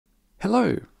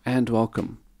Hello and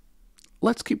welcome.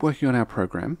 Let's keep working on our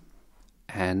program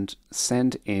and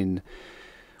send in,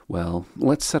 well,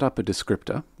 let's set up a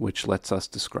descriptor which lets us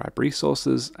describe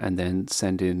resources and then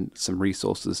send in some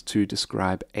resources to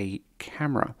describe a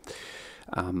camera.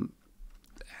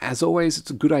 As always, it's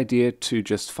a good idea to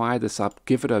just fire this up,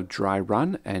 give it a dry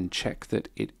run and check that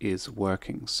it is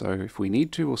working. So if we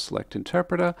need to, we'll select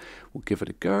interpreter, we'll give it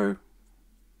a go.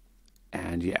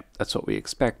 And yeah, that's what we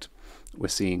expect. We're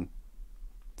seeing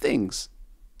things.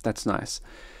 That's nice.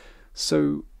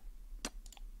 So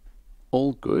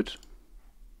all good.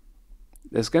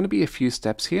 There's going to be a few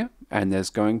steps here and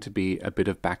there's going to be a bit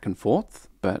of back and forth,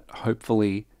 but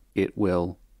hopefully it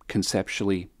will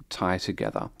conceptually tie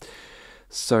together.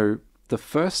 So the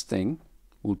first thing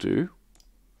we'll do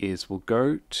is we'll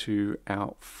go to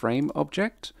our frame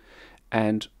object,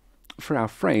 and for our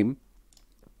frame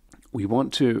we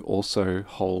want to also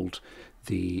hold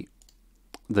the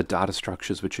data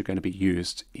structures which are going to be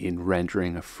used in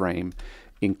rendering a frame,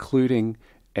 including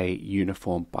a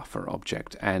uniform buffer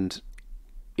object. And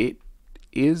it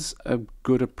is a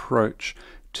good approach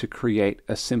to create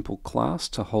a simple class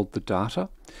to hold the data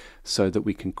so that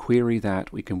we can query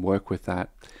that, we can work with that,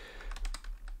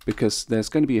 because there's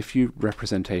going to be a few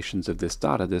representations of this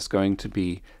data. There's going to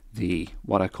be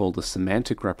what I call the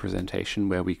semantic representation,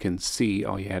 where we can see,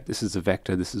 oh yeah, this is a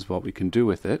vector, this is what we can do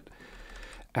with it.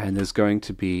 And there's going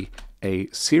to be a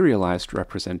serialized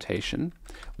representation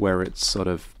where it's sort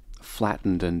of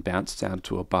flattened and bounced down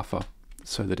to a buffer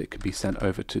so that it can be sent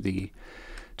over to the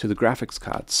graphics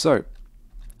card. So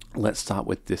let's start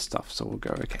with this stuff. So we'll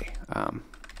go, okay.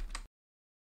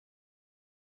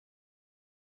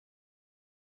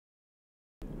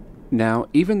 Now,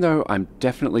 even though I'm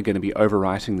definitely going to be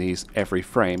overwriting these every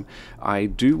frame, I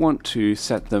do want to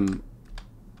set them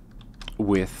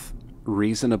with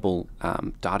reasonable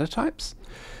data types,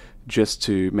 just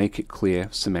to make it clear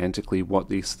semantically what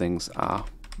these things are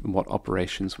and what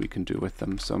operations we can do with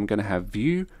them. So I'm going to have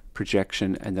view,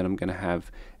 projection, and then I'm going to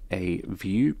have a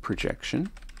view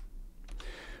projection,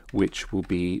 which will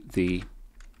be the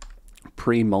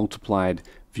pre-multiplied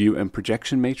view and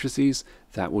projection matrices.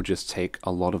 That will just take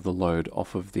a lot of the load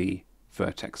off of the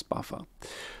vertex buffer.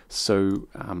 So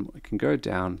we can go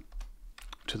down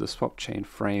to the swap chain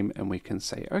frame and we can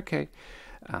say, okay,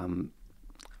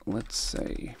 let's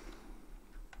say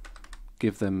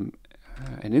give them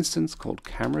an instance called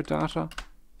camera data.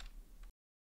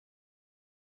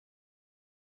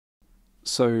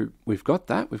 So we've got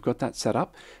that set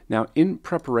up. Now in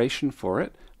preparation for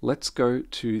it, let's go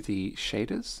to the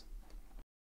shaders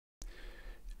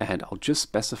and I'll just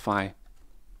specify,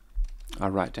 I'll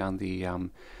write down the,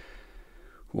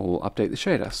 we'll update the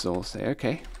shader. So we'll say,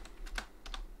 okay,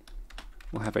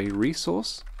 we'll have a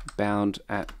resource bound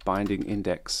at binding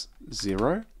index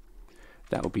 0.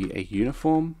 That will be a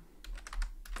uniform.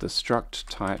 The struct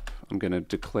type, I'm going to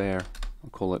declare, I'll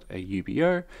call it a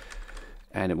UBO,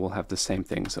 and it will have the same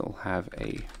thing. So it'll have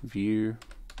a view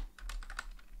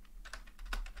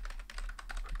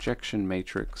projection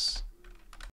matrix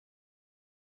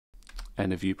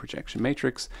and a view projection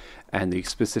matrix, and the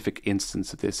specific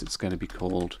instance of this, it's going to be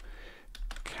called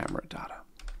camera data.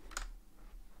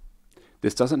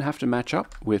 This doesn't have to match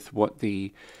up with what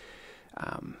the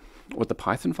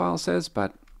Python file says,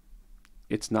 but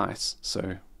it's nice,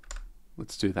 so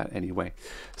let's do that anyway.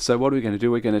 So what are we going to do?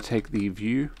 We're going to take the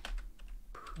view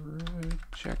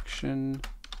projection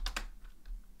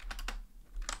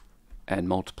and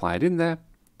multiply it in there,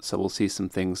 so we'll see some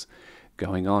things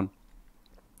going on.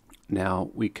 Now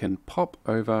we can pop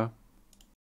over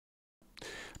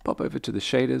to the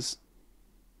shaders.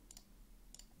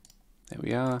 There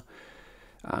we are.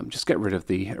 Just get rid of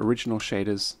the original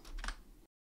shaders,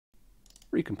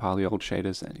 recompile the old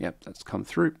shaders, and yep, that's come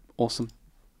through. Awesome.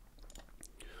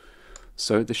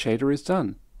 So the shader is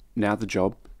done. Now the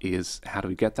job is, how do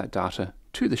we get that data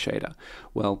to the shader?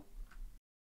 Well,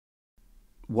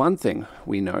 one thing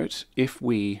we note,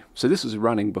 so this was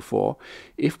running before,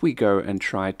 if we go and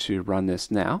try to run this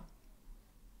now,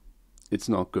 it's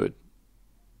not good.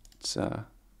 It's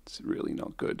really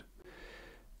not good.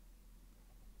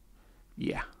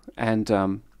 Yeah,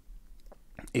 and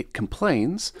it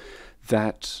complains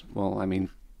that, well, I mean,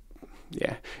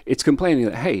 yeah, it's complaining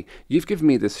that, hey, you've given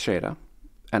me this shader,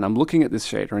 and I'm looking at this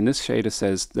shader, and this shader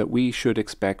says that we should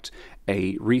expect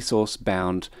a resource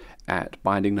bound at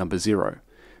binding number 0.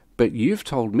 But you've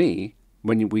told me,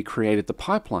 when we created the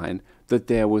pipeline, that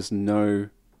there was no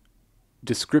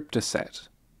descriptor set.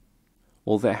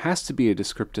 Well, there has to be a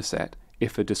descriptor set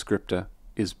if a descriptor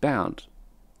is bound.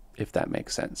 if that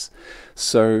makes sense.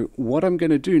 So what I'm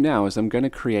going to do now is I'm going to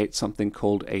create something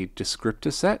called a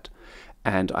descriptor set,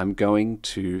 and I'm going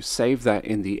to save that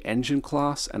in the engine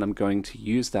class, and I'm going to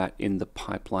use that in the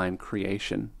pipeline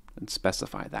creation and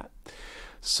specify that.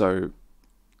 So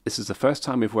this is the first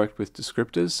time we've worked with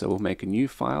descriptors, so we'll make a new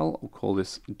file. We'll call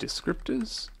this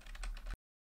descriptors.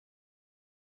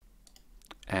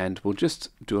 And we'll just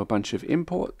do a bunch of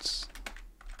imports.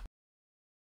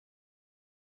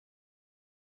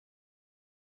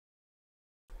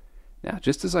 Now,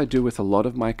 just as I do with a lot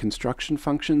of my construction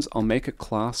functions, I'll make a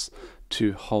class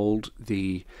to hold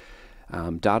the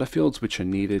data fields which are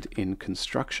needed in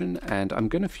construction, and I'm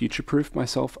going to future-proof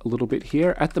myself a little bit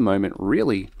here. At the moment,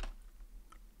 really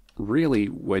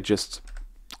we're just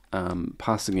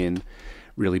passing in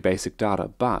really basic data,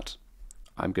 but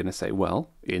I'm going to say, well,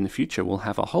 in the future we'll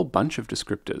have a whole bunch of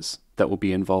descriptors that will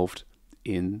be involved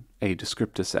in a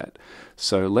descriptor set.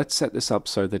 So let's set this up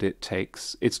so that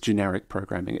it's generic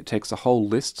programming. It takes a whole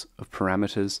list of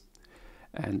parameters,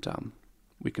 and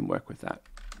we can work with that.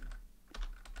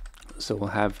 So we'll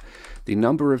have the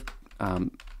number of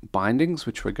bindings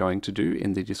which we're going to do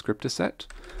in the descriptor set,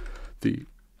 the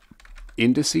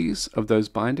indices of those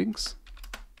bindings,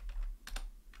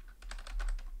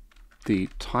 the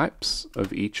types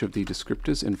of each of the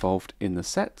descriptors involved in the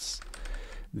sets,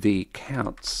 the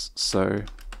counts. So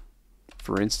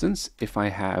for instance, if I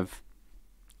have,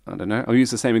 I don't know, I'll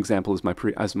use the same example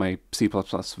as my C++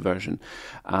 version.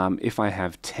 If I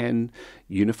have 10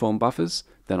 uniform buffers,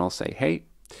 then I'll say, hey,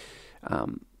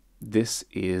 this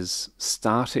is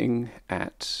starting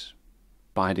at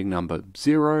binding number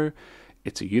 0.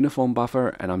 It's a uniform buffer,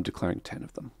 and I'm declaring 10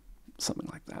 of them, something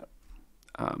like that.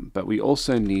 But we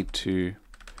also need to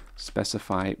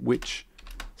specify which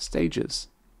stages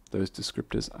those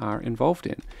descriptors are involved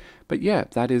in. But yeah,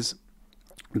 that is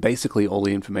basically all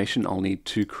the information I'll need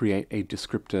to create a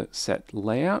descriptor set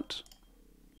layout.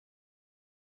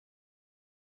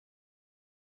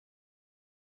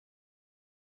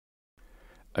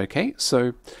 Okay,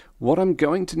 so what I'm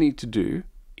going to need to do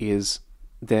is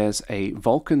there's a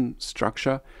Vulkan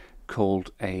structure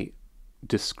called a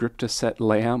descriptor set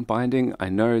layout binding. I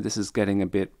know this is getting a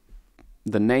bit,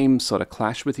 the names sort of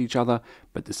clash with each other,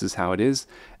 but this is how it is,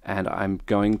 and I'm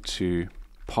going to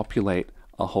populate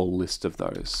a whole list of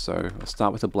those. So I'll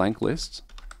start with a blank list,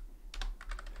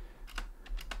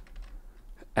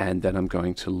 and then I'm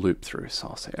going to loop through. So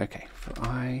I'll say, okay, for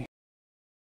I.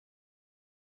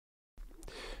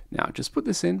 Now just put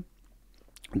this in.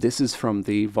 This is from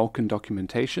the Vulkan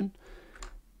documentation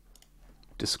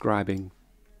describing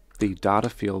the data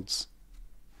fields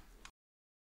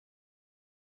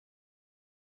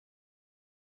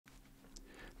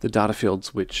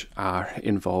which are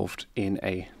involved in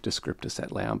a descriptor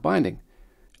set layout binding.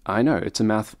 I know, it's a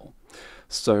mouthful.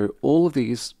 So all of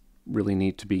these really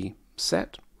need to be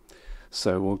set.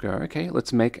 So we'll go, okay,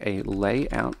 let's make a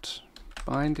layout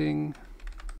binding.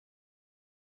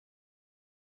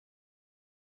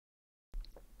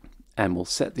 And we'll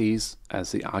set these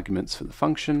as the arguments for the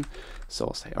function. So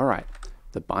I'll say, all right,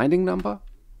 the binding number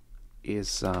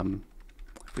is,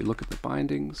 if we look at the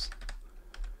bindings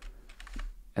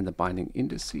and the binding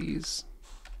indices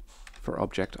for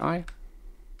object I,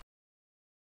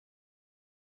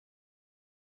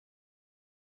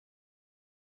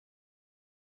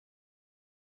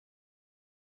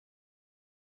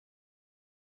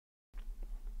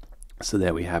 so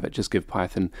there we have it. Just give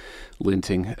Python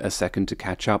linting a second to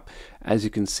catch up. As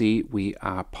you can see, we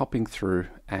are popping through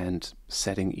and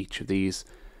setting each of these.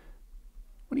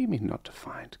 What do you mean not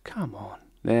defined? Come on.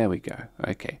 There we go.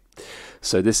 Okay.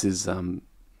 So this is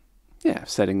yeah,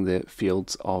 setting the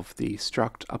fields of the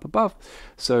struct up above.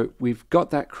 So we've got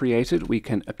that created. We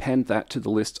can append that to the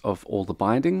list of all the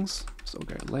bindings. So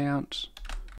we'll go layout,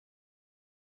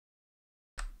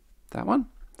 that one.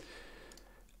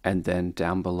 And then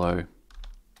down below,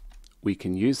 we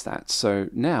can use that. So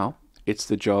now it's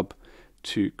the job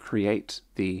to create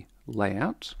the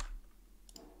layout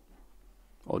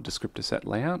or descriptor set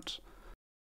layout.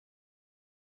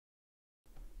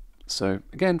 So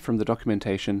again, from the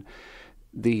documentation,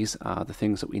 these are the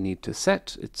things that we need to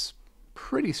set. It's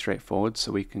pretty straightforward,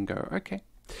 so we can go, okay,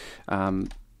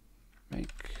 make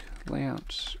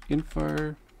layout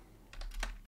info.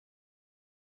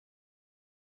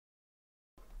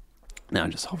 Now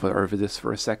just hover over this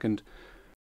for a second.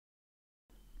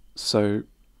 So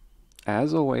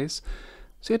as always,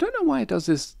 see, I don't know why it does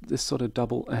this sort of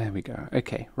double, there we go.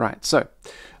 Okay, right, so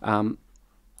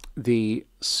the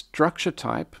structure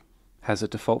type has a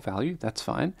default value, that's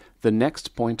fine. The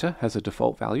next pointer has a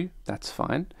default value, that's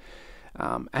fine.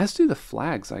 As do the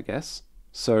flags, I guess.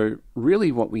 So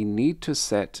really what we need to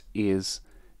set is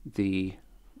the,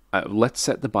 let's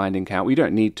set the binding count. We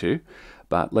don't need to,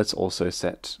 but let's also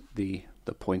set the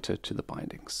pointer to the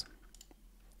bindings.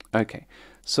 Okay,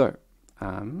 so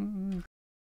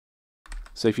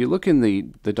so if you look in the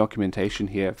documentation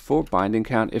here for binding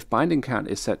count, if binding count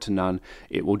is set to none,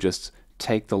 it will just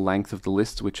take the length of the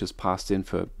list which is passed in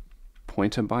for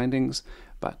pointer bindings,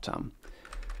 but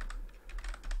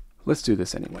let's do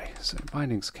this anyway. So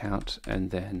bindings count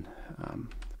and then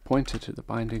pointer to the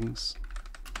bindings.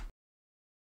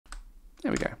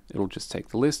 There we go. It'll just take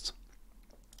the list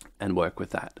and work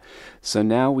with that. So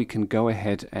now we can go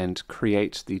ahead and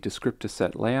create the descriptor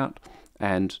set layout,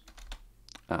 and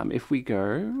if we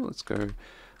go, let's go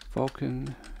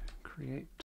Vulkan, create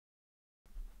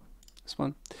this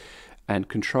one, and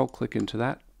control click into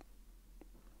that.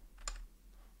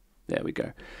 There we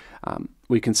go.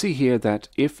 We can see here that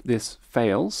if this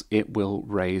fails, it will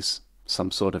raise some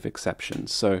sort of exception.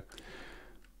 So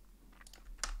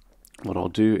what I'll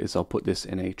do is I'll put this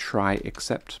in a try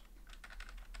except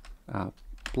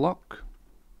block.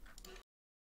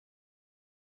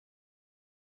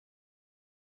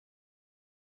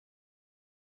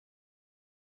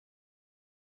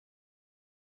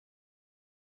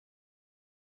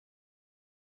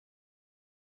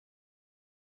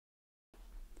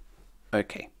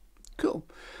 Okay, cool.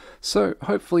 So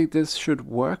hopefully this should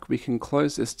work. We can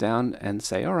close this down and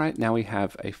say, all right, now we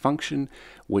have a function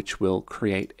which will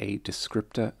create a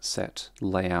descriptor set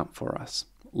layout for us.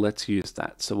 Let's use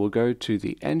that. So we'll go to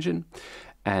the engine,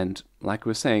 and like we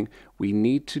were saying, we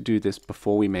need to do this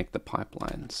before we make the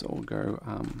pipeline. So we'll go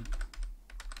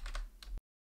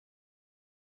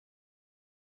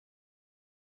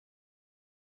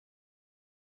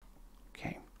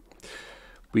okay.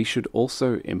 We should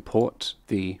also import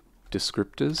the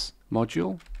descriptors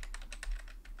module.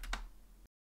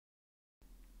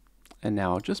 And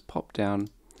now I'll just pop down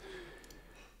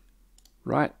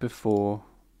right before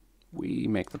we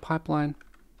make the pipeline,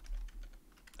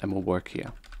 and we'll work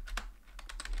here.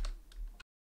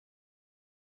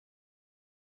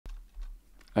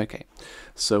 Okay,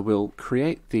 so we'll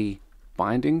create the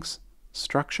bindings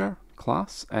structure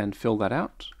class and fill that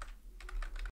out.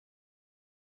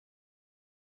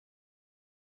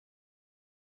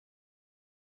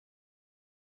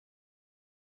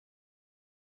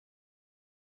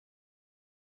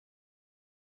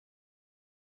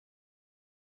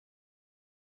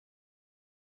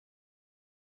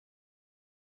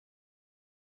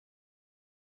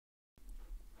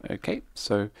 Okay,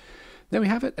 so there we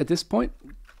have it. At this point,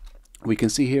 we can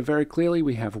see here very clearly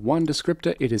we have one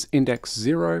descriptor. It is index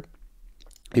 0.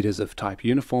 It is of type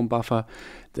uniform buffer.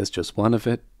 There's just one of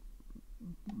it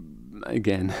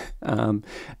again,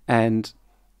 and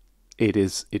it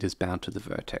is bound to the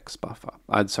vertex buffer.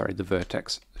 Sorry, the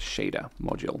vertex shader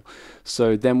module.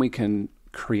 So then we can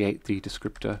create the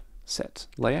descriptor set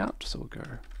layout. So we'll go.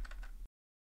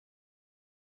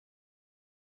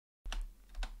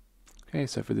 Okay,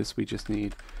 so for this we just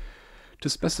need to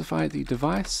specify the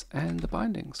device and the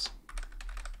bindings.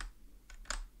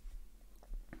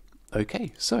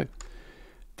 Okay, so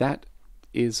that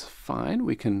is fine.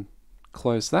 We can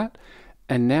close that.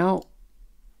 And now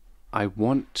I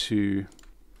want to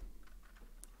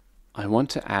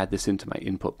add this into my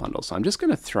input bundle. So I'm just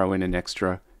going to throw in an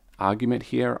extra argument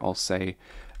here. I'll say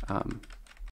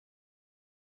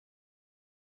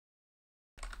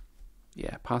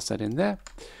yeah, pass that in there.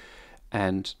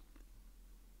 And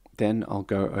then I'll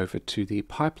go over to the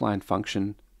pipeline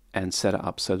function and set it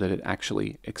up so that it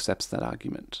actually accepts that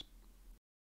argument.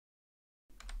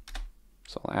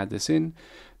 So I'll add this in.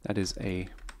 That is a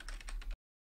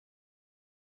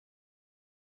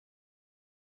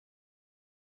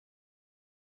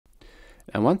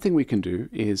and one thing we can do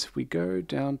is if we go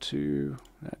down to,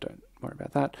 don't worry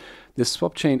about that, this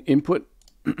swap chain input,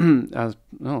 oh,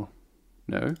 no,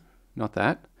 not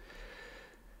that.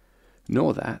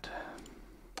 Nor that.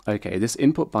 Okay, this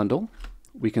input bundle,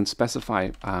 we can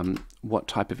specify what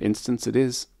type of instance it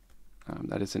is.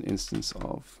 That is an instance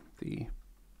of the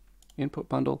input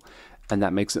bundle, and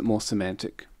that makes it more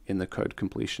semantic in the code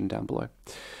completion down below.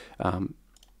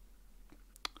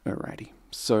 Alrighty,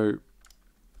 so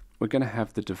we're going to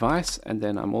have the device, and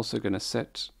then I'm also going to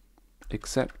set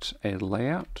accept a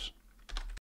layout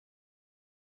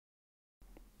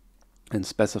and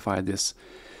specify this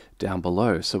down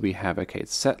below. So we have, okay,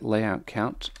 set layout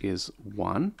count is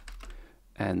 1,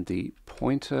 and the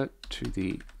pointer to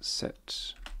the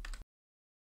set.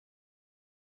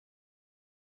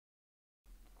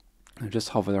 I'll just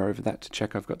hover over that to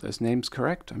check I've got those names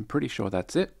correct. I'm pretty sure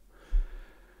that's it.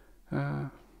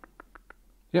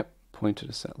 Yep, pointer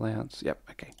to set layouts. Yep,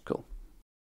 okay, cool.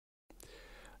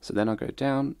 So then I'll go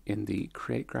down in the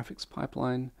create graphics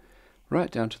pipeline, right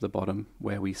down to the bottom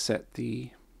where we set the,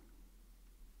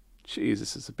 geez,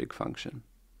 this is a big function.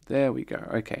 There we go,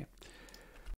 okay.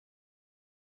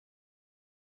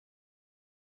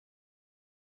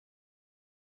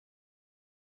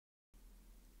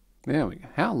 There we go.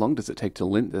 How long does it take to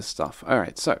lint this stuff? All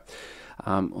right, so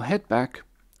we'll head back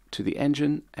to the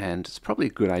engine, and it's probably a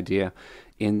good idea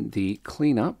in the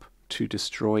cleanup to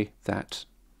destroy that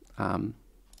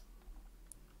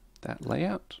that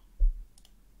layout.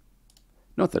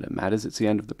 Not that it matters, it's the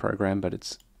end of the program, but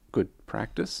it's good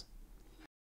practice.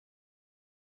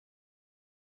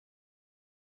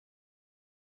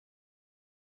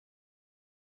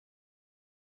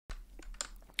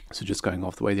 So just going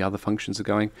off the way the other functions are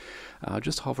going,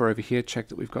 just hover over here, check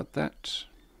that we've got that.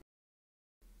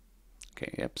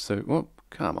 Okay, yep, so, oh,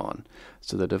 come on.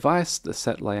 So the device, the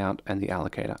set layout, and the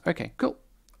allocator. Okay, cool.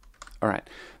 All right,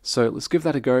 so let's give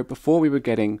that a go. Before we were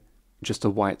getting just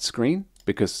a white screen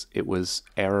because it was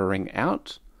erroring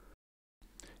out.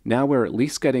 Now we're at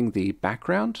least getting the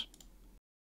background.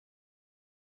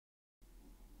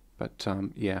 But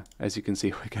yeah, as you can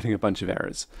see, we're getting a bunch of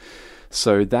errors.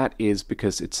 So that is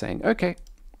because it's saying, okay,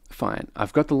 fine,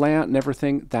 I've got the layout and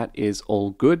everything, that is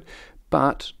all good,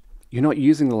 but you're not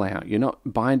using the layout, you're not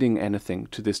binding anything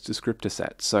to this descriptor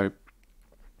set. So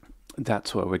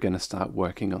that's where we're going to start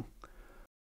working on.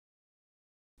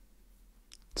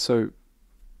 So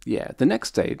yeah, the next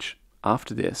stage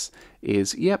after this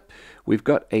is, yep, we've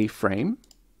got a frame.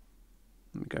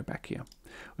 Let me go back here.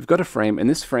 We've got a frame, and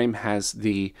this frame has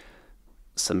the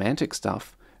semantic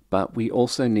stuff, but we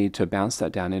also need to bounce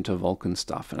that down into Vulkan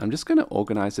stuff. And I'm just going to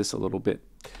organize this a little bit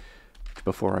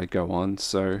before I go on.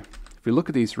 So if we look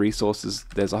at these resources,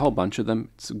 there's a whole bunch of them.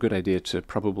 It's a good idea to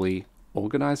probably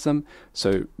organize them.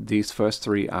 So these first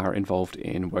three are involved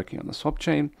in working on the swap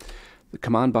chain. The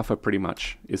command buffer pretty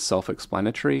much is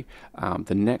self-explanatory.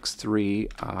 The next three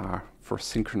are for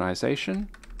synchronization.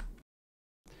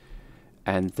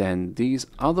 And then these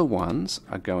other ones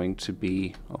are going to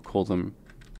be, I'll call them.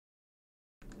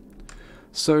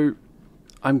 So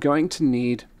I'm going to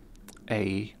need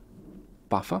a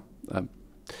buffer.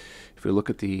 If we look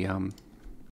at the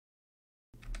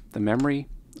memory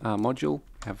module,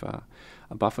 have a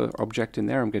buffer object in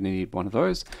there. I'm going to need one of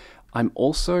those. I'm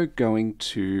also going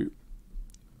to,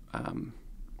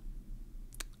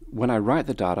 when I write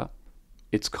the data,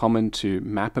 it's common to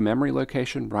map a memory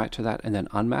location right to that and then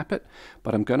unmap it,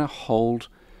 but I'm going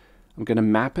to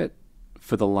map it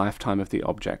for the lifetime of the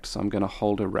object. So I'm going to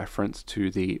hold a reference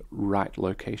to the right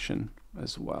location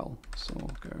as well. So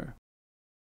I'll go.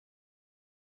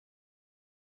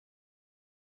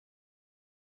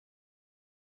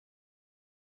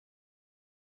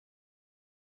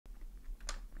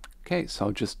 Okay, so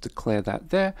I'll just declare that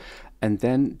there, and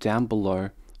then down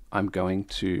below I'm going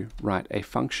to write a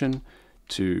function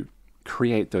to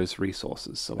create those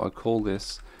resources. So I'll call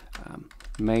this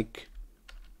make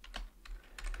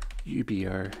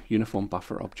UBO uniform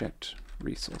buffer object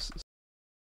resources.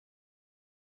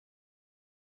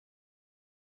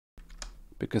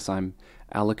 Because I'm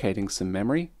allocating some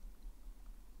memory,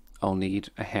 I'll need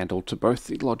a handle to both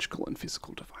the logical and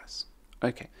physical device.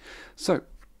 Okay, so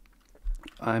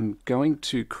I'm going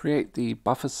to create the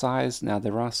buffer size. Now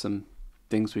there are some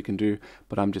things we can do,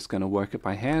 but I'm just going to work it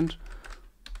by hand.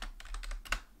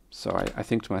 So I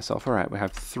think to myself, all right, we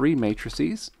have 3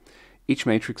 matrices. Each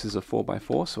matrix is a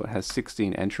 4x4, so it has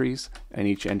 16 entries, and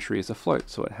each entry is a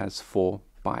float, so it has 4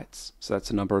 bytes. So that's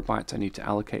the number of bytes I need to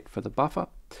allocate for the buffer.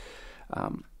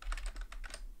 I'll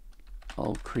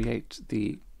create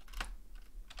the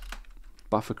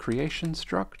buffer creation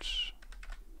struct.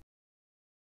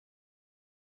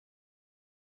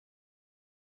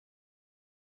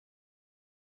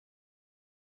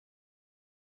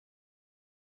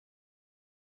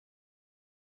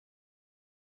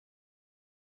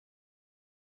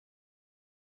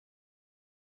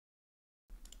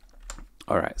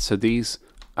 All right, so these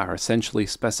are essentially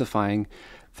specifying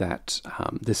that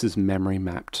this is memory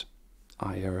mapped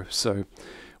I/O. So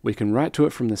we can write to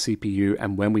it from the CPU,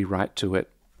 and when we write to it,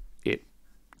 it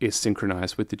is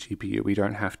synchronized with the GPU. We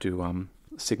don't have to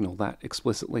signal that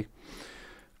explicitly.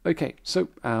 Okay, so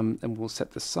and we'll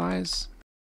set the size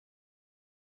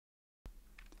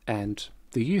and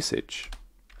the usage.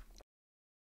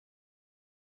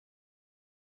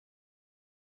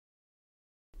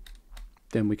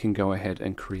 Then we can go ahead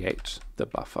and create the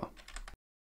buffer.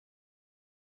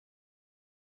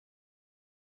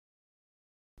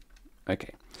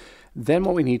 Okay, then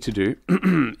what we need to do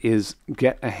is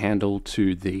get a handle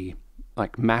to the,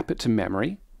 map it to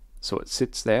memory, so it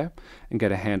sits there, and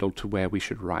get a handle to where we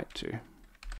should write to.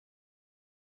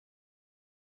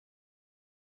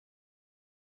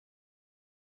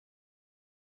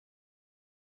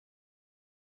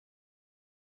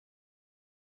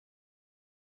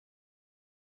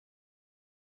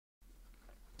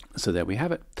 So there we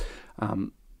have it.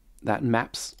 That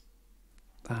maps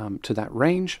to that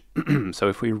range. So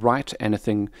if we write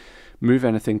anything, move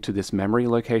anything to this memory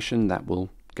location, that will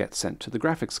get sent to the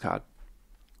graphics card.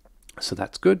 So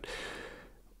that's good.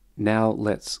 Now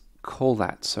let's call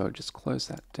that. So just close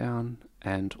that down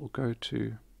and we'll go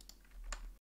to,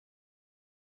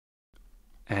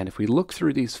 and if we look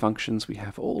through these functions, we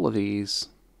have all of these.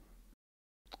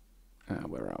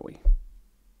 Where are we?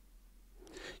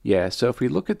 Yeah, so if we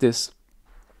look at this,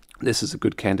 this is a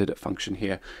good candidate function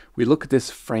here. We look at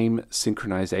this frame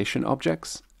synchronization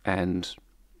objects, and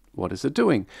what is it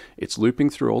doing? It's looping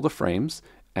through all the frames,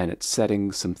 and it's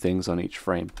setting some things on each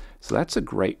frame. So that's a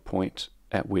great point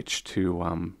at which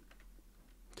to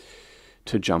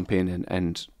jump in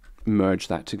and merge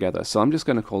that together. So I'm just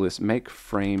going to call this make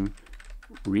frame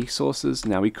resources.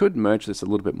 Now we could merge this a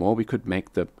little bit more. We could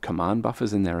make the command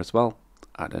buffers in there as well.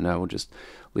 I don't know, we'll just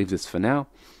leave this for now.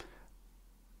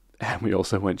 And we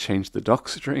also won't change the doc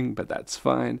string, but that's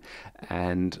fine.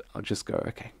 And I'll just go,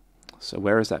 okay, so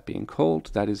where is that being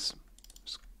called? That is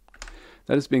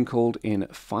being called in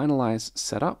finalize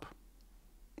setup.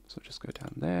 So just go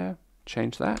down there,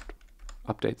 change that,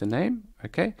 update the name,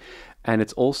 okay. And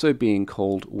it's also being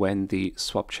called when the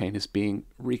swap chain is being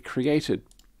recreated.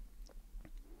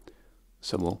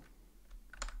 So we'll,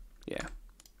 yeah,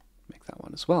 make that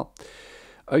one as well.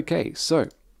 Okay, so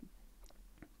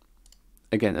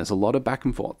again, there's a lot of back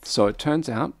and forth. So it turns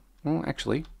out, well,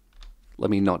 actually, let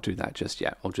me not do that just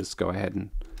yet. I'll just go ahead and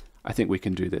I think we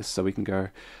can do this. So we can go,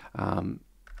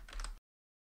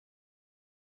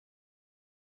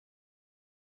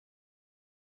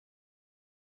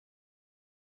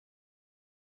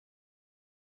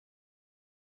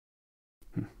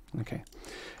 okay,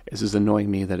 this is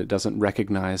annoying me that it doesn't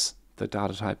recognize the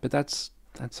data type, but that's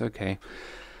okay.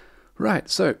 Right,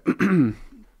 so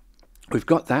we've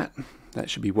got that. That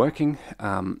should be working.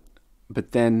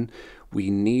 But then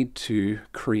we need to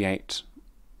create...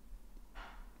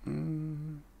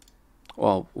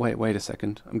 well, wait a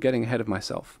second. I'm getting ahead of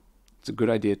myself. It's a good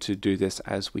idea to do this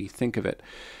as we think of it.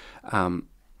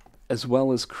 As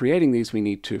well as creating these, we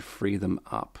need to free them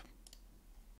up.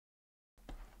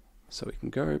 So we can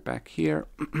go back here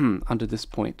under this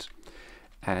point,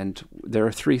 and there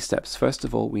are 3 steps. First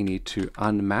of all, we need to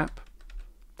unmap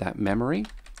that memory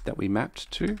that we mapped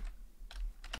to.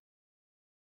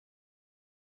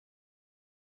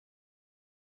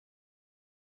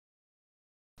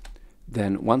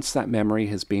 Then once that memory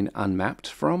has been unmapped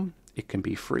from, it can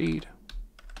be freed.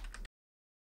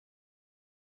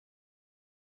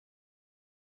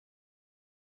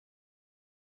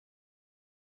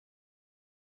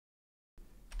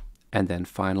 And then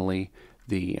finally,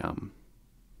 the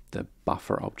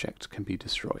buffer object can be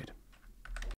destroyed.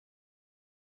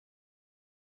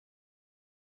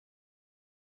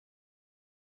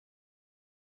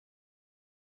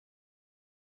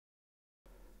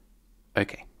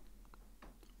 Okay,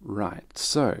 right,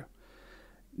 so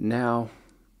now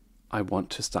I want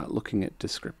to start looking at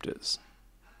descriptors.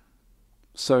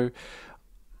 So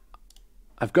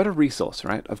I've got a resource,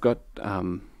 right? I've got,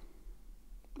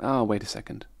 oh, wait a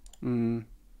second. No,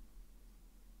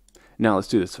 let's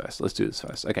do this first. Let's do this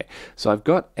first. Okay, so I've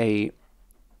got a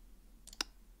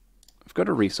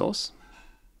resource,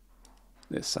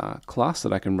 this class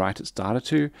that I can write its data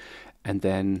to, and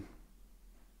then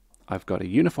I've got a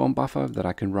uniform buffer that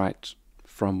I can write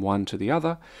from one to the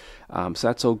other. So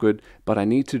that's all good, but I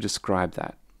need to describe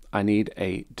that. I need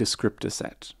a descriptor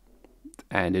set.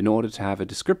 And in order to have a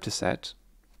descriptor set,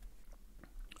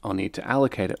 I'll need to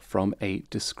allocate it from a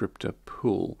descriptor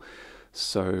pool.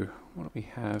 So what do we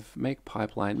have? Make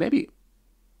pipeline. Maybe,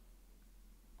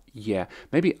 yeah,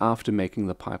 maybe after making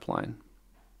the pipeline.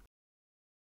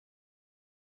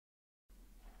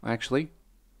 Actually,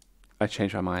 I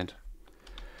changed my mind.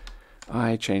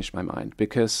 I changed my mind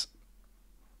because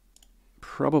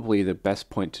probably the best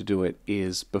point to do it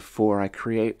is before I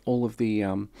create all of the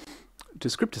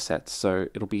descriptor sets. So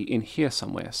it'll be in here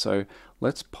somewhere. So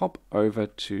let's pop over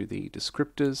to the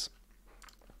descriptors,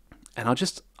 and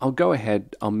I'll go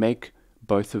ahead, I'll make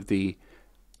both of the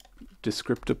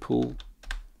descriptor pool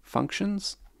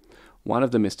functions. One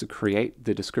of them is to create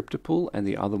the descriptor pool, and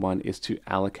the other one is to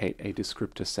allocate a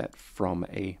descriptor set from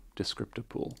a descriptor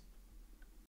pool.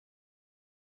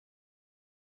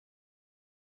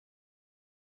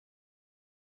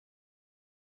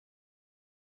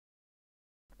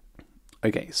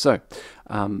 Okay, so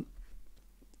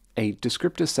a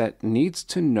descriptor set needs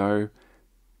to know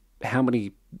how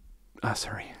many,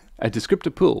 a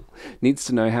descriptor pool needs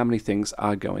to know how many things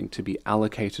are going to be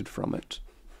allocated from it.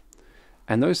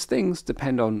 And those things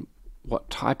depend on what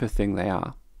type of thing they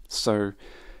are. So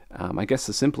I guess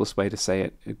the simplest way to say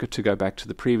it, to go back to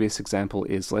the previous example,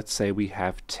 is let's say we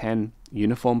have 10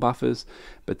 uniform buffers,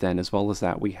 but then as well as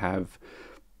that we have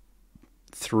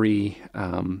 3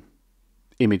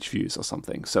 image views or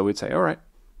something. So we'd say, all right,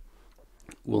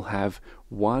 we'll have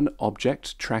one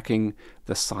object tracking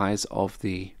the size of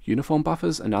the uniform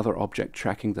buffers, another object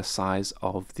tracking the size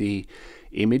of the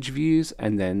image views,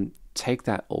 and then take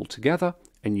that all together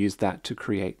and use that to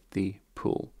create the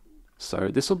pool. So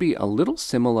this will be a little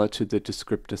similar to the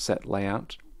descriptor set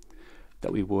layout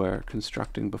that we were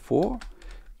constructing before,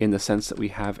 in the sense that we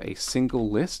have a single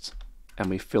list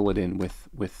and we fill it in with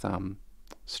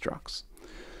structs.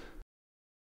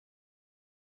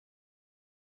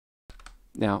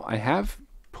 Now I have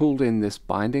pulled in this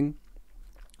binding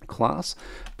class,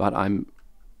 but I'm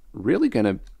really going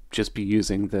to just be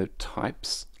using the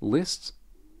types list.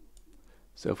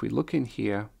 So if we look in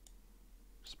here,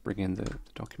 just bring in the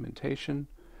documentation,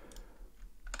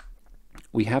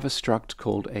 we have a struct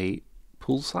called a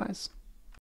pool size,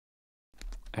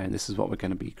 and this is what we're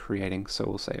going to be creating. So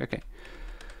we'll say, okay,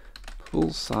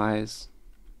 pool size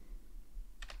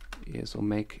is, we'll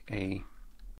make a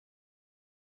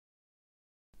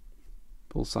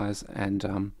pool size,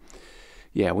 and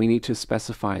yeah, we need to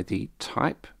specify the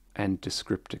type and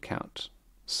descriptor count.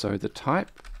 So the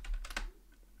type,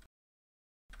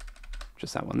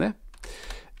 just that one there,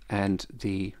 and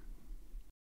the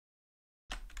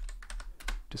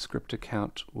descriptor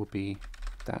count will be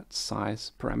that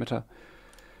size parameter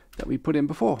that we put in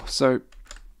before. So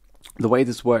the way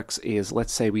this works is,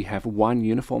 let's say we have one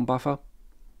uniform buffer,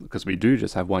 because we do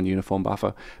just have one uniform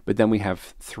buffer, but then we have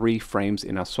 3 frames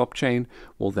in our swap chain.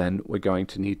 Well, then we're going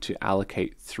to need to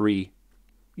allocate 3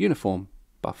 uniform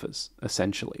buffers,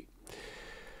 essentially.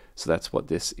 So that's what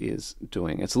this is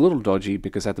doing. It's a little dodgy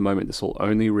because at the moment this will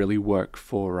only really work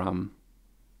for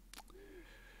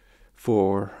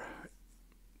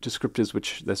descriptors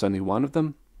which there's only one of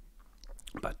them,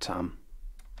 but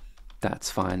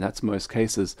that's fine. That's most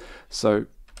cases. So,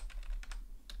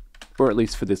 or at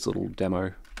least for this little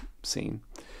demo scene.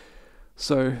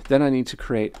 So then I need to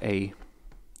create a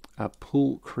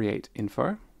pool create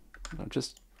info. I'll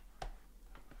just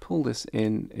pull this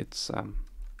in. It's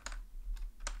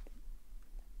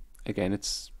again,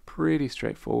 it's pretty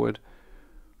straightforward.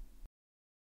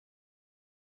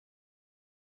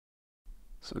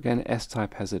 So again,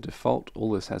 S-type has a default.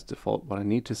 All this has default. What I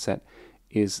need to set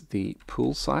is the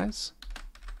pool size.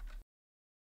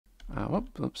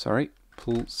 Sorry,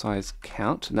 pool size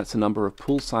count, and that's the number of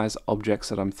pool size objects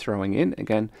that I'm throwing in.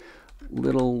 Again,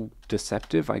 little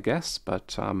deceptive, I guess,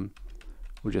 but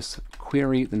we'll just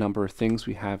query the number of things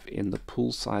we have in the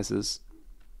pool sizes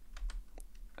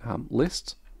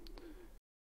list.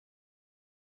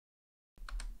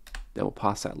 Then we'll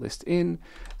pass that list in,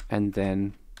 and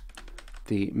then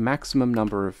the maximum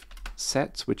number of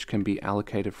sets which can be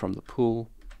allocated from the pool.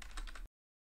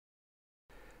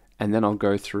 And then I'll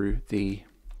go through the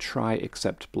try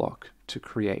except block to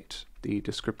create the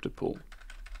descriptor pool.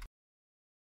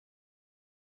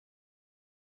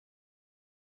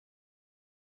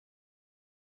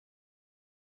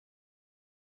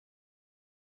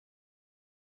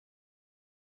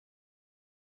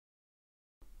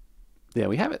 There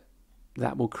we have it.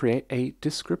 That will create a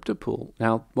descriptor pool.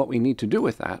 Now, what we need to do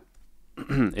with that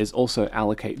is also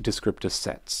allocate descriptor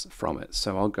sets from it.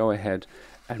 So I'll go ahead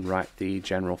and write the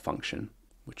general function,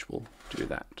 which will do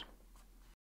that.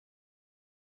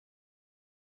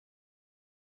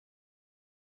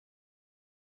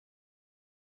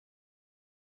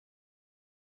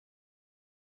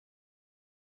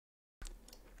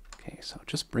 Okay, so I'll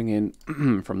just bring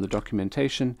in from the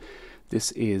documentation.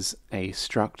 This is a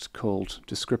struct called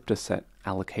descriptor set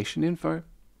allocation info.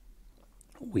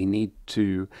 We need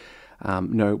to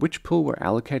know which pool we're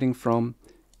allocating from,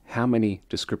 how many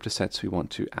descriptor sets we want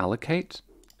to allocate,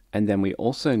 and then we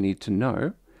also need to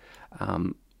know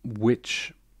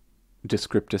which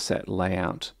descriptor set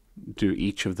layout do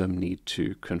each of them need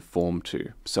to conform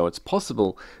to. So it's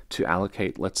possible to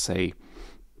allocate, let's say,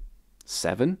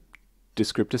 7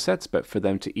 descriptor sets, but for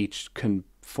them to each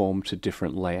conform to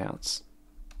different layouts,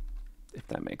 if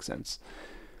that makes sense.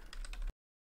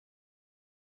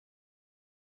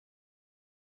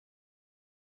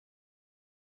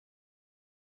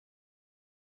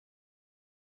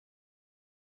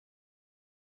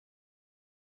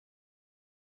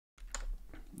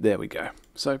 There we go.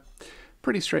 So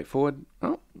pretty straightforward.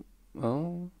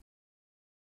 Oh.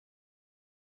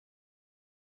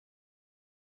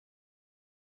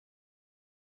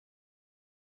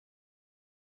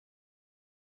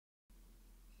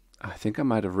 I think I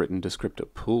might have written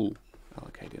descriptor pool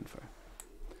allocate info.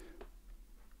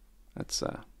 That's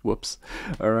whoops.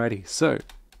 Alrighty, so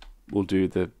we'll do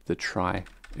the try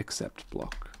except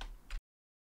block.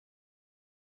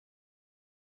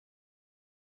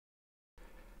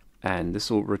 And this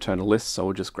will return a list, so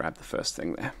we'll just grab the first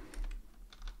thing there.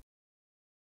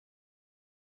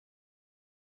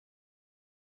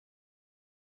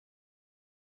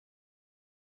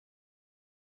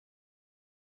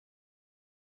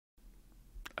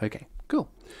 Okay, cool.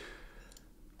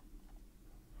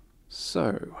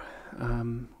 So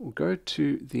we'll go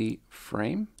to the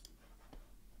frame,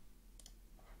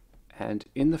 and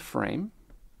in the frame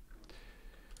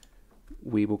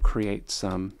we will create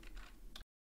some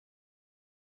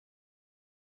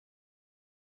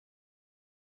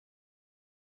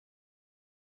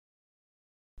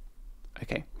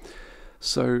okay.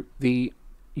 So the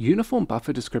uniform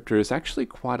buffer descriptor is actually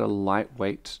quite a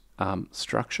lightweight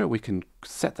structure. We can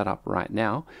set that up right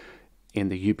now in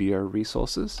the UBO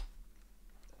resources.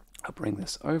 I'll bring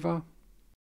this over.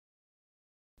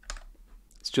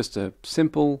 It's just a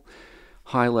simple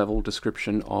high-level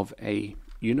description of a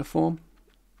uniform,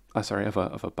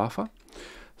 of a buffer.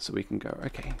 So we can go,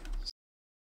 okay.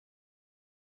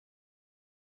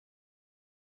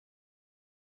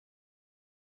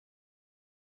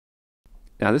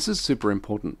 Now this is super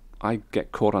important. I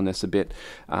get caught on this a bit.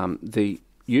 The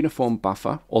uniform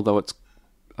buffer, although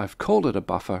I've called it a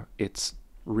buffer, it's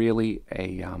really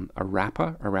a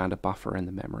wrapper around a buffer in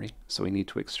the memory. So we need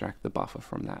to extract the buffer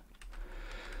from that.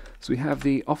 So we have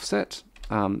the offset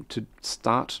to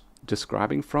start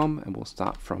describing from, and we'll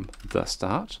start from the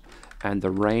start. And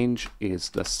the range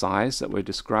is the size that we're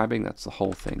describing. That's the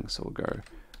whole thing. So we'll go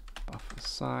buffer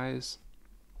size,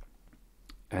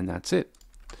 and that's it.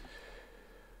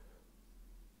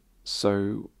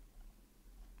 So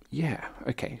yeah,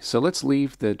 okay, so let's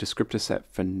leave the descriptor set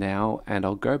for now, and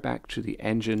I'll go back to the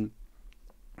engine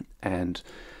and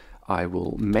I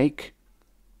will make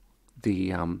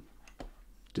the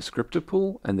descriptor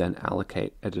pool and then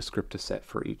allocate a descriptor set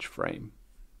for each frame.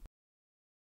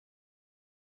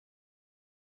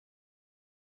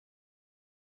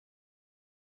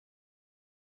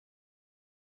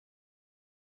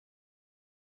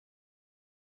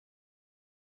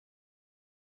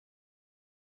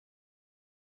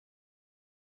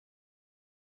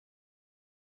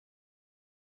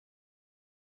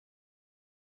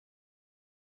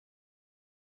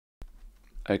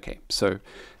 Okay, so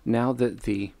now that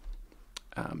the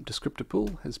descriptor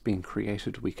pool has been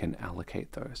created, we can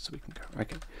allocate those. So we can go,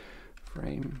 okay,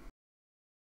 frame.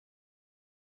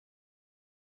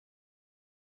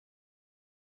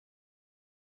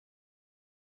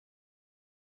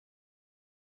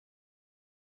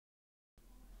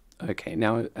 Okay,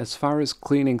 now as far as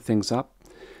cleaning things up,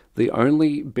 the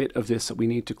only bit of this that we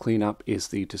need to clean up is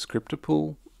the descriptor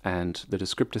pool, and the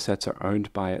descriptor sets are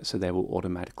owned by it, so they will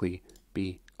automatically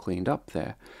be cleaned up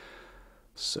there.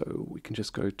 So we can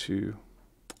just go to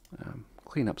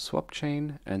clean up swap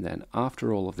chain, and then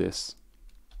after all of this,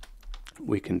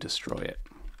 we can destroy it.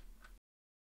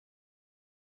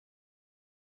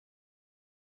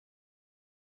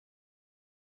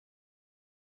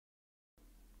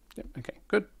 Yep, okay,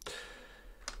 good.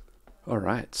 All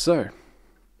right, so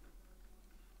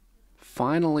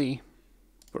finally,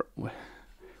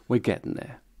 we're getting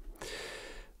there.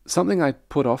 Something I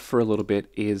put off for a little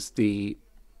bit is the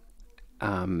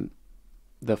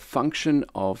function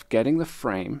of getting the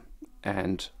frame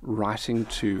and writing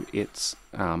to its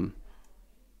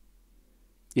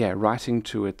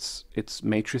its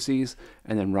matrices,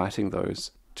 and then writing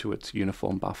those to its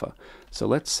uniform buffer. So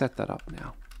let's set that up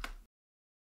now.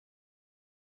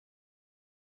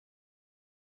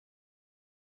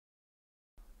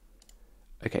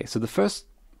 Okay, so the first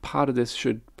part of this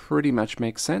should pretty much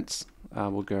make sense.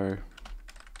 We'll go,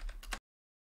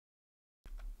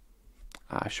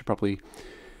 I should probably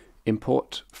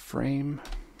import frame.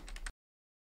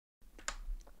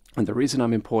 And the reason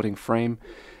I'm importing frame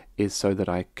is so that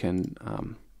I can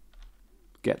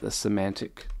get the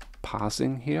semantic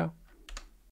parsing here.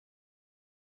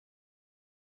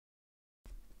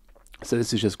 So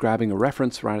this is just grabbing a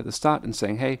reference right at the start and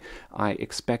saying, hey, I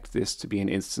expect this to be an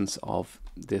instance of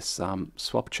this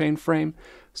swap chain frame.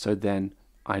 So then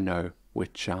I know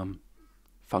which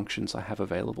functions I have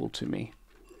available to me.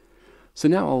 So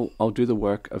now I'll do the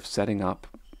work of setting up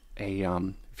a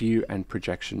view and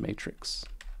projection matrix.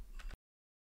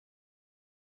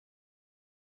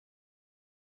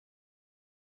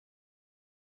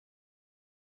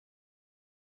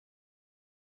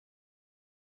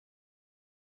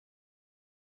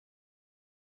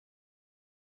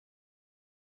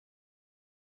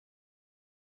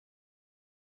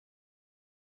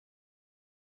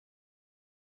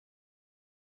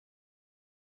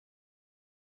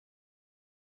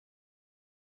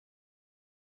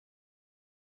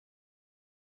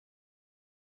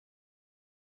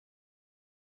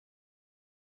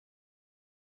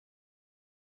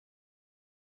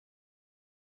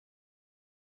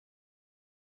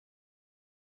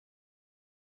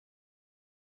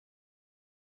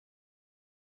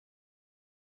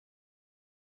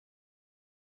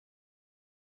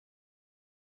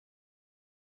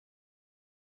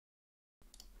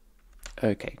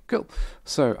 Okay, cool.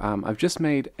 So I've just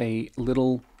made a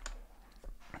little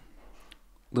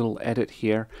edit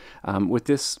here with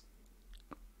this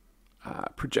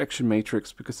projection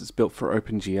matrix. Because it's built for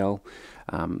OpenGL,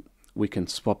 we can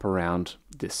swap around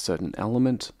this certain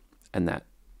element, and that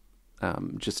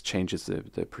just changes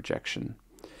the projection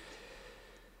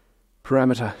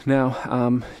parameter.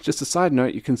 Now, just a side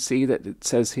note, you can see that it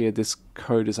says here this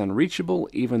code is unreachable,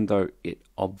 even though it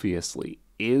obviously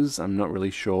is. I'm not really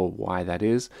sure why that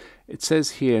is. It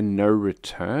says here no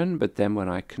return, but then when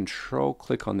I control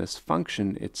click on this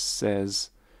function, it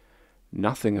says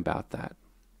nothing about that.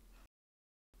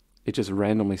 It just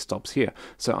randomly stops here.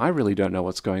 So I really don't know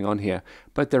what's going on here,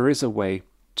 but there is a way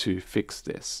to fix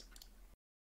this.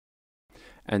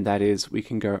 And that is, we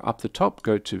can go up the top,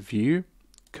 go to View,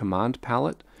 Command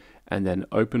Palette, and then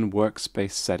open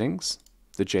Workspace Settings,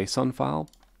 the JSON file.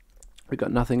 We've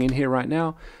got nothing in here right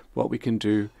now. What we can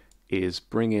do is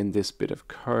bring in this bit of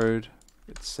code.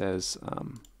 It says,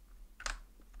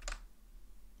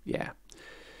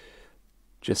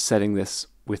 just setting this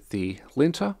with the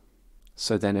linter.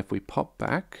 So then if we pop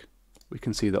back, we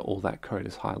can see that all that code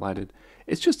is highlighted.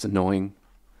 It's just annoying.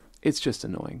 It's just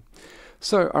annoying.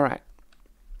 So, all right.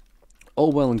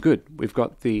 All well and good. We've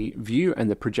got the view and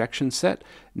the projection set.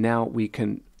 Now we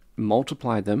can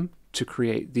multiply them to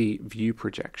create the view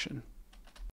projection.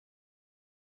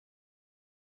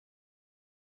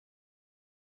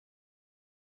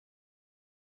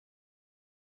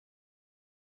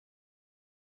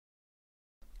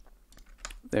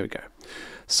 There we go.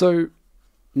 So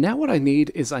now what I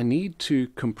need is I need to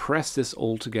compress this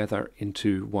all together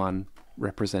into one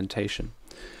representation.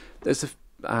 There's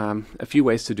a few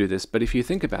ways to do this, but if you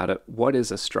think about it, what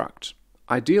is a struct?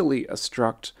 Ideally, a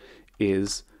struct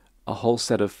is a whole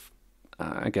set of,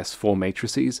 I guess, 4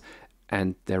 matrices,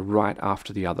 and they're right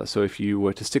after the other. So if you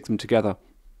were to stick them together,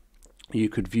 you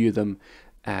could view them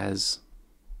as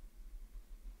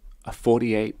a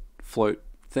 48 float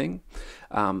thing.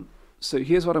 So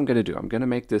here's what I'm going to do. I'm going to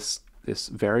make this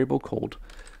variable called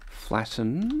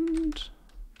flattened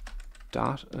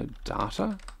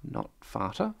data, not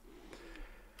fata.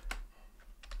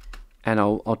 And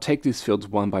I'll take these fields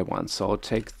one by one. So I'll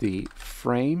take the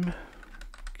frame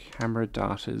camera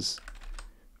data's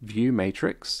view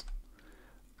matrix.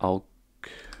 I'll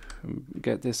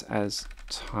get this as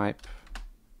type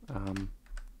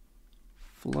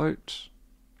float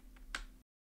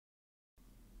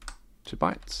to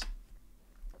bytes.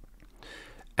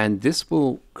 And this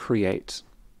will create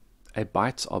a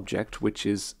bytes object, which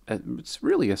is it's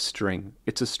really a string.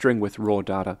 It's a string with raw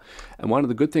data. And one of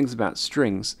the good things about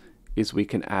strings is we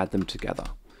can add them together.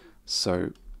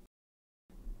 So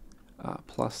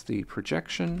plus the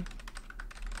projection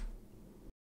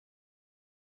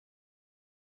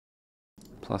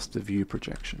plus the view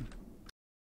projection.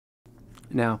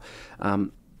 Now, I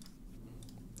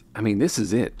mean, this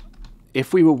is it.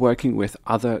 If we were working with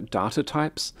other data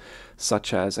types,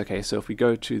 such as, okay, so if we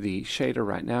go to the shader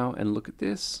right now and look at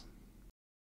this,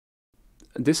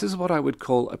 this is what I would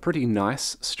call a pretty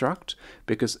nice struct,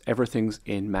 because everything's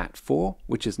in mat4,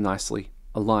 which is nicely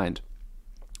aligned.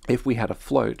 If we had a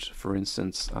float, for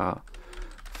instance,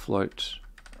 float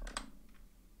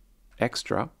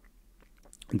extra,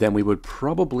 then we would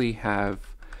probably have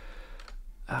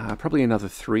probably another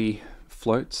 3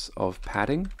 floats of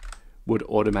padding would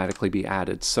automatically be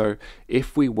added. So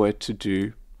if we were to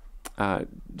do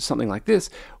something like this,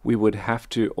 we would have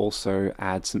to also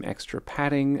add some extra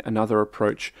padding. Another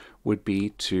approach would be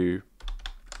to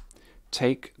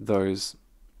take those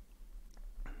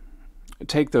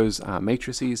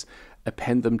matrices,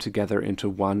 append them together into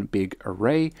one big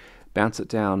array, bounce it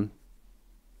down,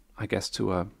 I guess,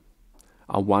 to a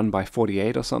 1 by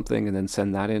 48 or something, and then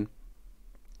send that in.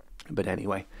 But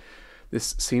anyway,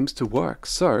 this seems to work.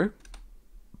 So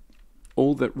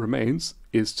all that remains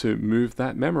is to move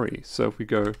that memory. So if we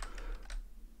go,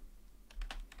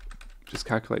 just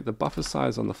calculate the buffer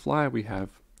size on the fly, we have,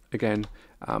 again,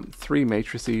 3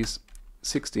 matrices,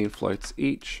 16 floats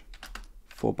each,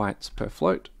 4 bytes per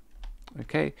float.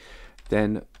 Okay,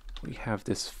 then we have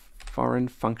this foreign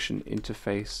function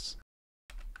interface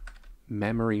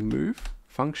memory move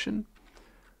function.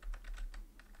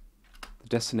 The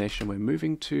destination we're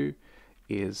moving to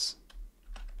is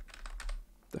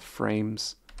the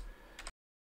frames,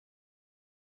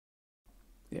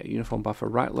 uniform buffer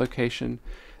write location.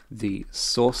 The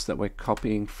source that we're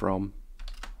copying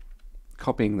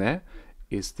there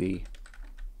is the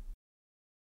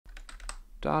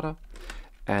data,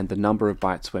 and the number of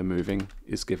bytes we're moving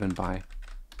is given by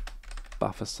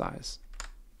buffer size.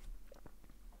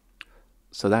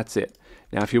 So that's it.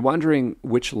 Now, if you're wondering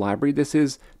which library this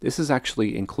is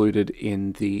actually included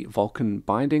in the Vulkan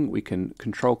binding. We can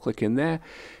control click in there.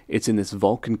 It's in this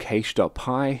Vulkan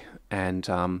cache.py,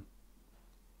 and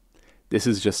this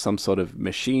is just some sort of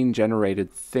machine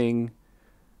generated thing.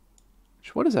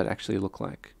 What does that actually look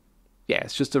like? Yeah,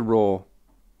 it's just a raw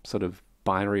sort of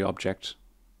binary object,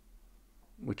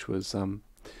 which was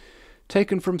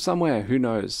taken from somewhere, who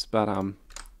knows, but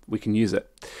we can use it.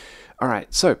 All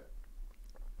right, so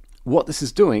what this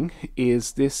is doing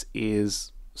is this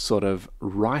is sort of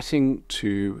writing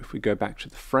to, if we go back to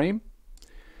the frame,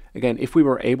 again, if we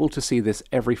were able to see this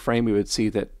every frame, we would see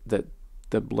that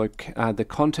the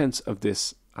contents of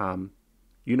this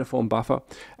uniform buffer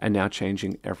are now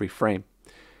changing every frame.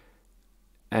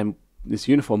 And this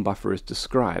uniform buffer is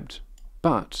described,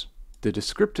 but the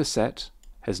descriptor set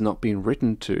has not been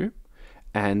written to,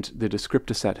 and the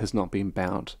descriptor set has not been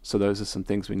bound. So those are some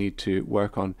things we need to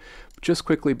work on. Just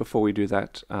quickly before we do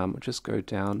that, just go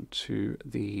down to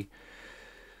the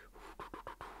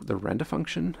render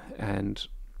function, and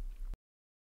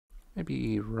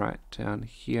maybe right down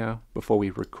here, before we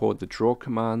record the draw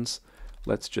commands,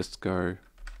 let's just go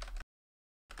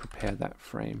prepare that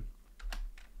frame.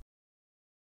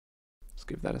 Let's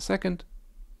give that a second.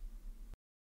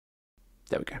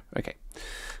 There we go. Okay,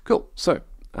 cool. So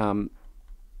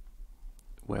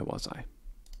where was I?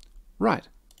 Right,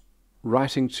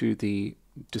 writing to the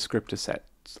descriptor set.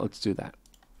 So let's do that.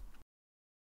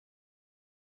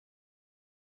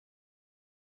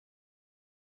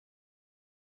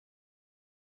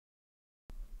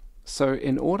 So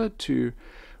in order to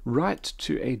write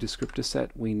to a descriptor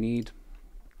set, we need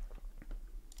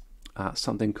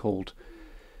something called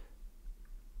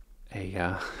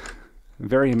a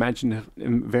very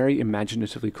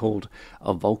imaginatively called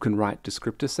a Vulkan write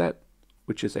descriptor set,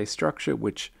 which is a structure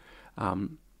which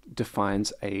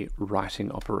defines a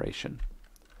writing operation.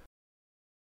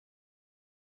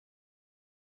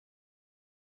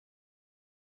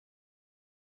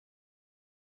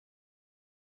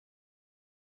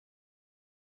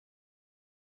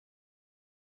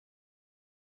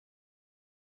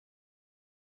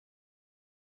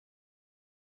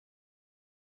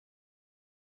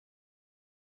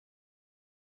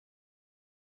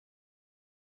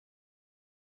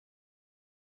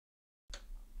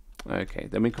 Okay,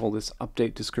 then we call this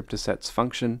update descriptor sets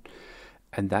function,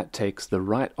 and that takes the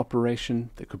write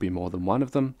operation, there could be more than one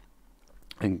of them,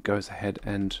 and goes ahead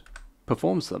and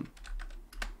performs them.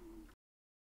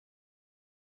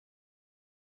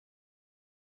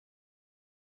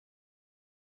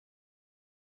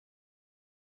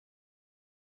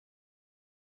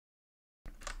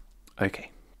 Okay,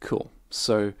 cool.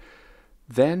 So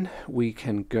then we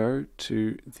can go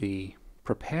to the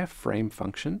prepare frame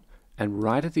function, and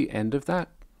right at the end of that,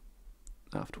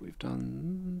 after we've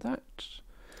done that,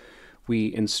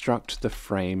 we instruct the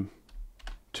frame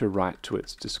to write to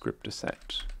its descriptor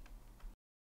set.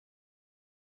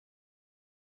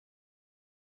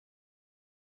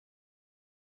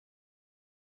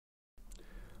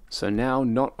 So now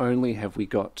not only have we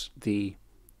got the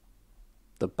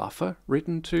buffer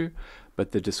written to,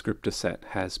 but the descriptor set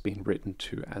has been written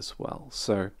to as well.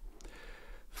 So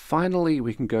finally,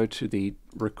 we can go to the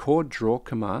record draw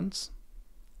commands,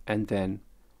 and then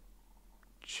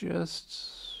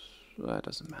that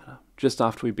doesn't matter. Just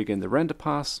after we begin the render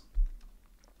pass,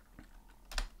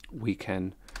 we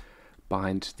can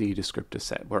bind the descriptor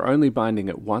set. We're only binding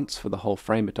it once for the whole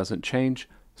frame. It doesn't change,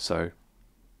 so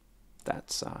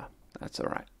that's all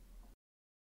right.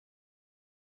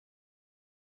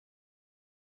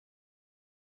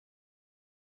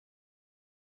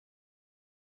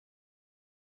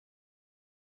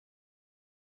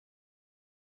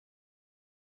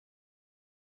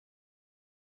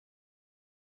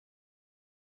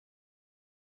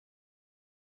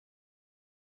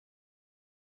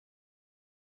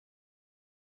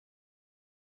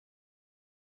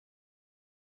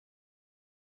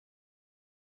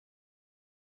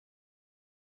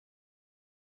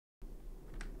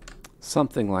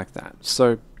 Something like that.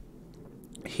 So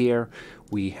here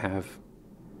we have,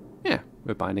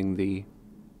 we're binding the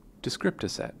descriptor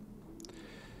set.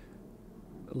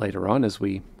 Later on, as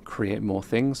we create more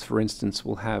things, for instance,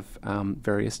 we'll have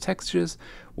various textures.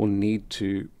 We'll need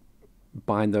to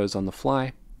bind those on the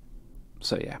fly.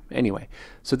 So yeah, anyway,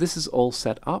 so this is all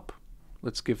set up.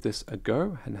 Let's give this a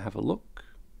go and have a look.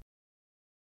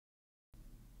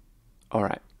 All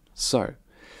right, so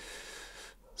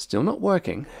still not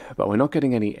working, but we're not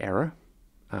getting any error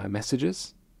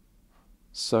messages.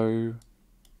 So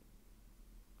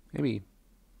maybe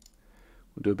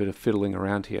we'll do a bit of fiddling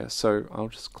around here. So I'll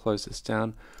just close this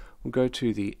down. We'll go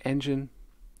to the engine,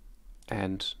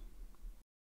 and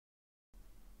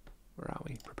where are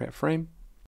we? Prepare frame.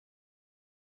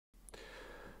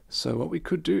 So what we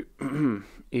could do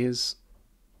is,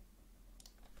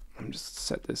 I'm just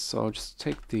set this, so I'll just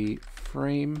take the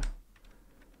frame,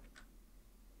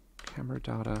 camera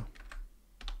data,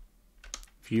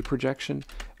 view projection,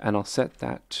 and I'll set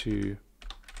that to,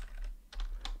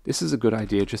 this is a good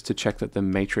idea just to check that the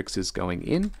matrix is going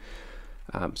in.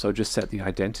 So I'll just set the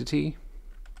identity,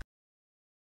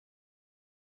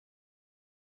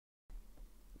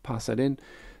 pass that in,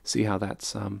 see how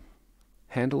that's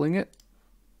handling it.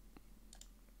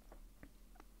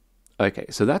 Okay,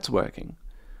 so that's working.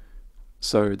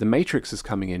 So the matrix is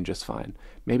coming in just fine.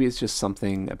 Maybe it's just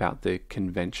something about the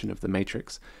convention of the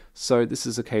matrix. So this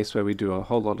is a case where we do a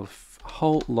whole lot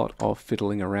of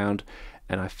fiddling around,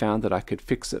 and I found that I could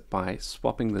fix it by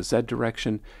swapping the Z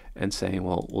direction and saying,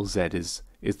 well Z is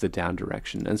the down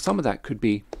direction. And some of that could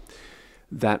be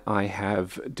that I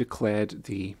have declared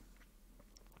the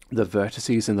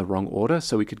vertices in the wrong order.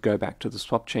 So we could go back to the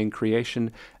swap chain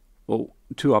creation. Well,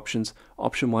 two options.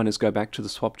 Option one is go back to the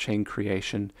swap chain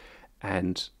creation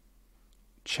and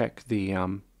check the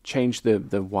change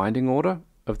the winding order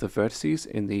of the vertices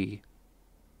in the,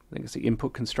 I think it's the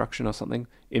input construction or something,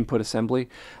 input assembly.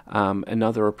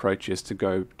 Another approach is to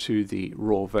go to the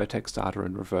raw vertex data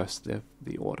and reverse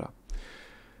the order.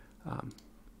 And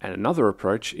another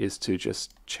approach is to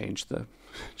just change the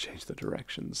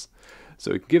directions.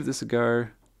 So we can give this a go,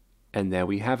 and there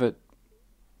we have it.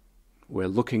 We're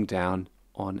looking down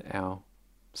on our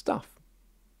stuff.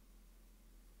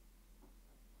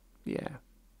 Yeah.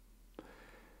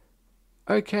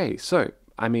 Okay, so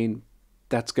I mean,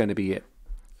 that's going to be it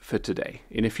for today.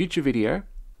 In a future video,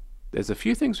 there's a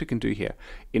few things we can do here.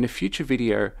 In a future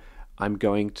video, I'm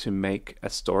going to make a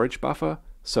storage buffer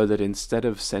so that instead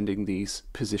of sending these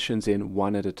positions in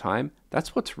one at a time,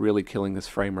 that's what's really killing this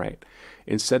frame rate.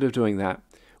 Instead of doing that,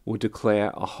 we'll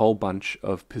declare a whole bunch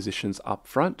of positions up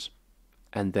front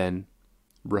and then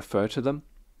refer to them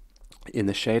in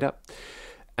the shader.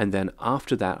 And then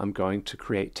after that, I'm going to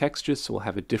create textures, so we'll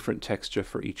have a different texture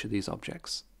for each of these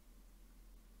objects.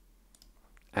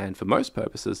 And for most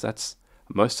purposes, that's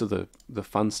most of the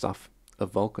fun stuff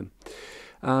of Vulkan.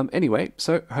 Anyway,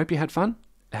 so I hope you had fun,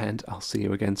 and I'll see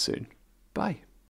you again soon. Bye.